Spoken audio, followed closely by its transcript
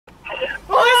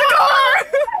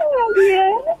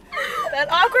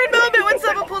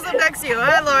next to you.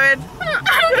 Hi, Lauren.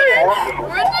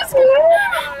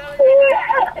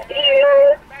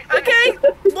 Okay,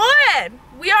 Lauren,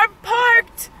 we are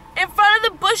parked in front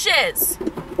of the bushes.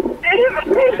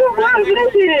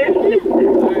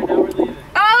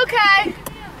 Oh, okay.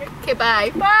 Okay, bye.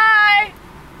 Bye.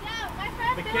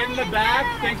 The kid in the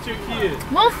back thinks you're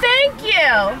cute. Well, thank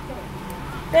you.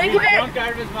 Thank you very much. He's drunk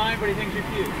out of his mind, but he thinks you're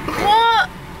cute. Well,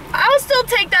 I'll still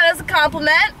take that as a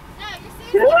compliment.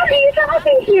 What are you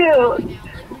talking to?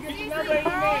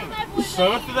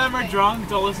 Both of them are drunk.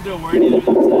 Don't listen to a word either of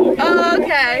them say. Oh,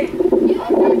 okay.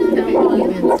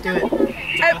 Let's do it.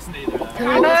 Don't listen to either of them.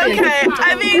 Okay,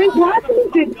 I mean, You're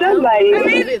talking to somebody.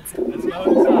 Let's go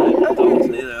inside. Don't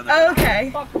listen to either of them. okay.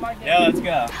 Yeah, let's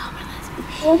go.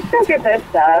 Let's go get this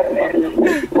stuff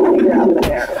and figure out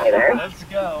there later. Let's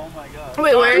go. Oh my god.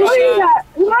 Wait, where is What are she?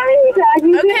 you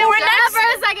talking to? Okay,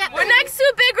 we're next to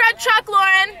a big red truck,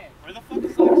 Lauren. Where the fuck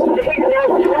is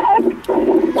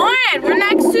Lexi? Lauren, we're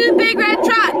next to the big red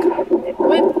truck.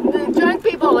 With the drunk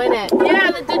people in it.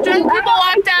 Yeah, the drunk people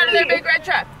walked out of their big red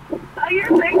truck. Are your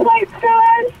brake lights still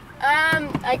on?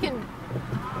 I can.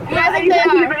 Yeah, you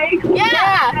got your brakes?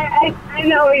 Yeah. I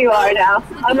know where you are now.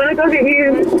 I'm gonna go get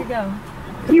you. Where'd she go?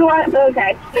 You want,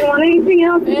 okay. You want anything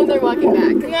else? And they're walking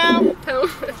back. No.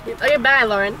 Okay, bye,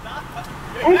 Lauren.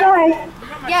 Hey, bye.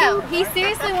 Yo, he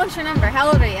seriously wants your number. How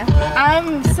old are you?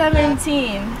 I'm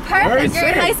 17. Perfect. You're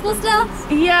in high school still?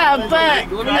 Yeah, but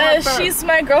she's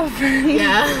my girlfriend.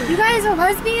 Yeah. You guys are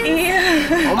lesbians? Yeah.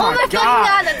 Oh Oh my fucking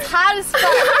god, that's hot as fuck. You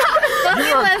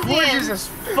Fucking are lesbian. gorgeous as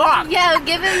fuck. Yo,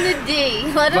 give him the D.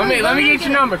 Let me get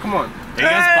your number. Come on. Are you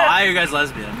guys bi or you guys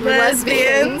lesbian?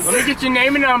 Lesbians. Let me get your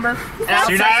name and number. And So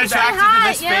you're not attracted to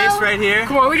this face right here?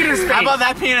 Come on, look at this face. How about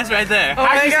that penis right there? Oh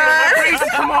my god. My face will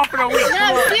come off in a week.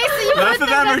 No, seriously, you Both of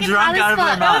them are drunk out of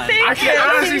their mind. I can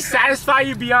honestly satisfy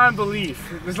you beyond belief.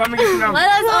 Just let me get your number.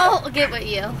 Let us all get with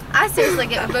you. I seriously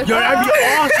get with both Yo, of that'd you. be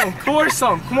awesome.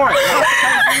 Foursome. Come on.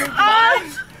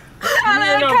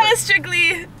 I'm kind of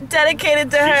strictly dedicated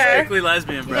to She's her. strictly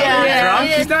lesbian, bro. Yeah. Drunk?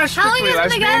 She's not How long strictly you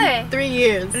guys been lesbian. together? 3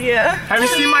 years. Yeah. Have you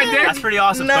seen my dick? That's pretty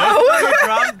awesome. No. Both of them are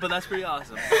drunk, but that's pretty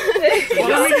awesome. Well,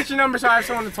 let me get your number so I have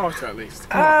someone to talk to at least.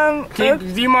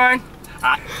 Do you mind?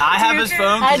 I have his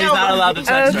phone because he's not allowed to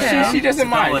text Okay. her. She doesn't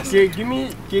mind. listen. Give me.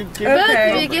 Both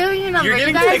Okay. of you, give me your number. You're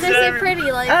You getting guys texted are so every-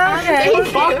 pretty. Like, Okay.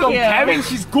 Fuck them, Yeah. Kevin.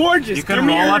 She's gorgeous. You Give can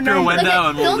me roll her up your number. window okay,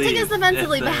 and we'll don't leave. take this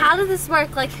offensively, If, but how does this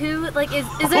work? Like, who, like, is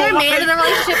there a man in the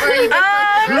relationship or are you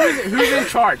both, Who's in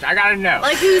charge? I gotta know.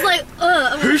 like, who's like,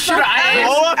 Who should I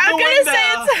Roll ask? up the I'm gonna window.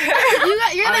 say it's her.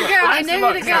 you're the girl. I know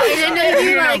you're the girl. And I know Give me you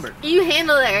your like, number. you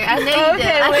handle her. I know you do.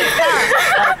 Okay, I wait. can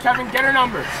tell. Kevin, get her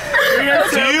number.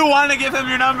 Do you want to give him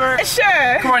your number?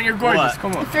 Sure. Come on, you're gorgeous. What?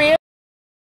 Come on.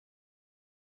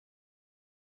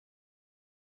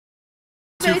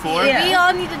 2-4? Yeah. We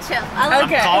all need to chill. I love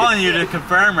Okay. I'm calling you to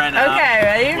confirm right now. Okay,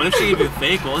 ready? What if she gave you a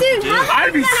fake? What would you do?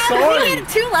 I'd be sorry. We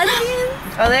two lesbians?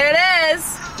 Oh, there it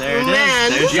is. There it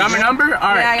is. Do There's you have my number?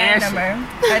 All right, Yeah, I got answer. a number.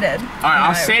 I did. All right,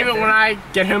 I'll save it when I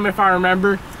get home if I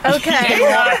remember. Okay.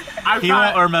 He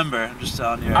won't remember. I'm just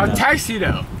telling you right I'll now. text you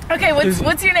though. Okay,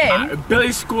 what's your name?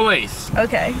 Billy School Ace.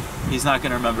 Okay. He's not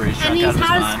gonna remember. He's And drunk out he's of his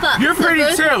hot as mind. fuck. You're So pretty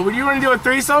both- too. Would you want to do a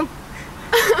threesome?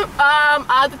 I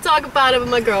have to talk about it with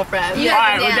my girlfriend. You All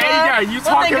right, guys well are down. there you go. You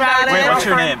talk think about about it. it. Wait, what's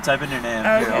your Okay. name? Type in your name.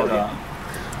 Okay. Here, hold on.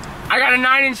 I got a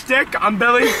 9-inch dick. I'm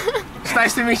Billy. It's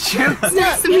nice to meet you.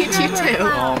 Nice to meet you too.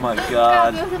 Oh my Grab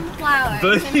god. both of them flowers.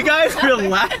 But you guys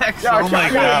relax. Oh my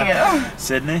There god. you go.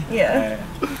 Sydney? Yeah.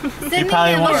 Sydney, He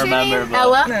probably and won't what's your remember, name? but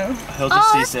Ella? No. he'll just Oh,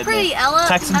 see that's Sydney. pretty, Ella.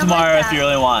 Text him I like tomorrow that. if you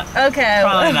really want. Okay.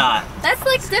 Probably not. That's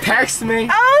like different. Text me.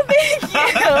 Oh, thank you.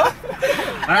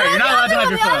 Alright, you're not allowed to have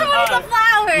your The other phone. one's a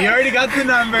flower. You already got the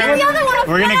number. Give the other one a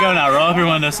We're gonna flower. go now. Roll up your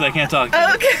window so they can't talk to you.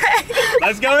 Okay.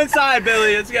 Let's go inside,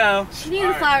 Billy. Let's go. She needs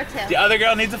a flower too. The other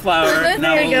girl needs a flower. Both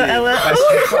Now There you go, we'll leave. Ella. That's the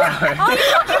flower. Oh, you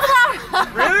want the flower?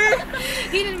 Really?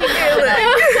 He didn't mean to do that.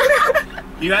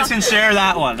 You guys can share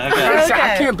that one. Okay. I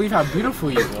Okay. can't believe how beautiful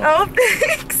you are. Oh,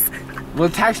 thanks. Well,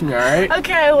 text me, all right?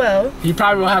 Okay, I will. He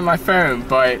probably will have my phone,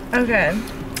 but Okay.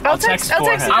 I'll text you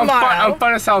beforehand. tomorrow. I'm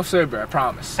fun as hell sober. I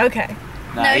promise. Okay.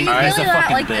 Nah, No, he's he's really a not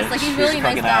fucking like this. bitch. Like, he's a really a nice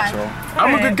fucking guy. asshole. I'm a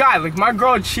Alright. good guy. Like my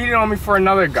girl cheated on me for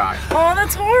another guy. Oh,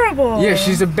 that's horrible. Yeah,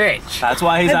 she's a bitch. That's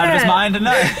why he's I out of his bet. mind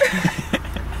tonight.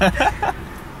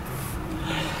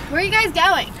 Where are you guys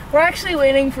going? We're actually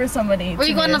waiting for somebody. Were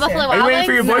you going to meet us Buffalo here. Are you Wild waiting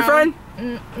for your Wings? boyfriend?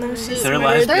 No, she's. They're They're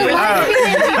lesbian. lesbians,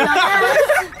 you dumbass.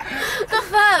 The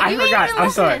fuck? I You ain't forgot. even I'm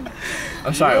sorry. listen.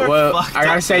 I'm sorry. You are Well, fucked I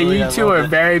gotta up, say, Billy. you I two love are it.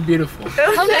 very beautiful.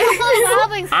 Come to Buffalo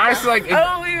Wild Wings. Honestly, like,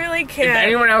 Oh, we really if can't.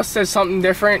 anyone else says something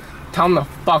different, tell them to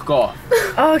fuck off.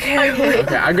 Okay.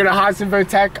 Okay, I go to Hodson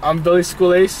Tech. I'm Billy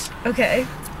School Ace. Okay.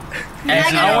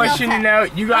 And I want you to know,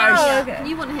 you guys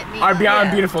You want to hit me? are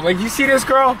beyond beautiful. Like, you see this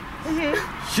girl?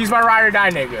 She's my ride or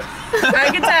die nigga. I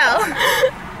can tell.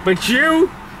 But you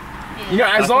know,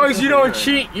 as long as you don't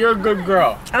cheat, you're a good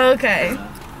girl. Okay.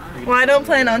 Well, I don't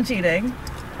plan on cheating.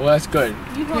 Well, that's good.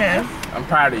 Yeah. I'm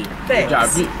proud of you.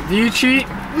 Thanks. Good job. Do you cheat?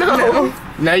 No.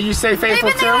 No, you stay They've faithful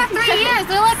been too? there for 3 years.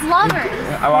 They're like lovers.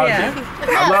 I love Yeah. you.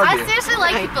 I love I you. seriously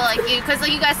like people like you because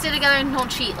like you guys stay together and don't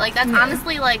cheat. Like that's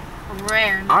honestly like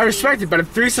rare. I respect it, but if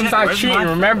threesome's not cheating,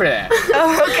 remember that.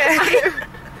 Oh, okay.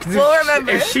 We'll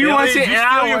remember. If she wants it and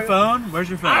I your want it, phone? Where's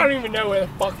your phone? I don't even know where the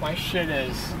fuck my shit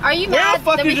is. Are you Where mad the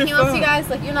fuck that is we your came up to phone? you guys?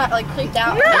 Like you're not like creeped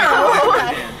out? No.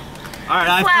 Okay. Alright,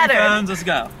 I have Flattered. 3 phones. Let's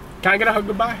go. Can I get a hug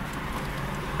goodbye?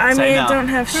 I Say mean, no. don't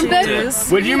have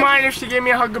shoes. Would you mind if she gave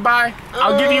me a hug goodbye?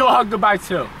 I'll give you a hug goodbye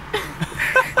too.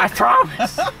 I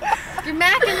promise. You're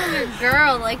macking on your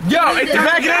girl. Like Yo, it You're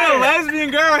doesn't making a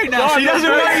lesbian girl right now. No, She doesn't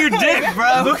no, want your dick,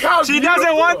 bro. Look how She doesn't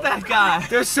beautiful. want that guy.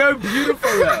 They're so beautiful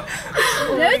though.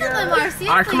 both of them are seriously.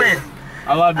 Alright, come here.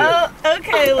 I love you. Oh,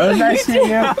 okay. It was nice meeting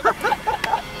you.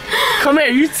 Come here,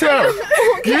 you too.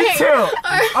 You too.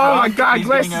 Oh my god, He's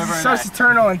Glass getting over is an such a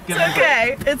turn on. It's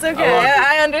okay. It's okay.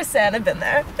 I understand. I've been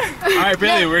there. Alright,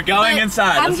 Billy, we're going But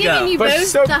inside. I'm Let's giving go. you But both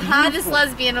she's so the hottest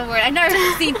lesbian award. I've never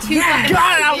seen two fucking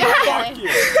God, I lesbians. would fuck you.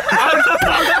 I would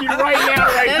fuck you right now,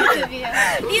 right now. Both of you.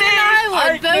 Even I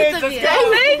would. Both of you.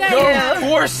 Thank Go you.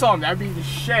 for some. That'd be the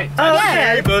shit.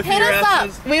 Okay. Both of Hit your us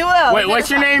asses. up. We will. Wait, what's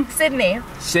your name? Sydney.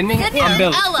 Sydney? Sydney I'm and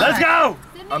Billy. Ella. Let's go.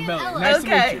 Sydney I'm and Billy. Ella. Nice to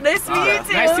meet Okay. you. Nice to meet you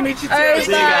too. Nice to meet you too. Alright,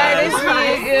 See you bye. guys. Nice to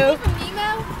meet you. From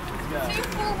Nemo?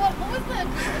 241. What was that?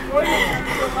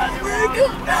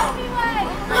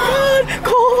 God,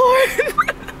 corn.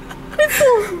 It's so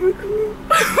cool.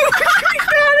 We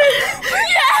got it.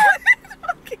 Yes.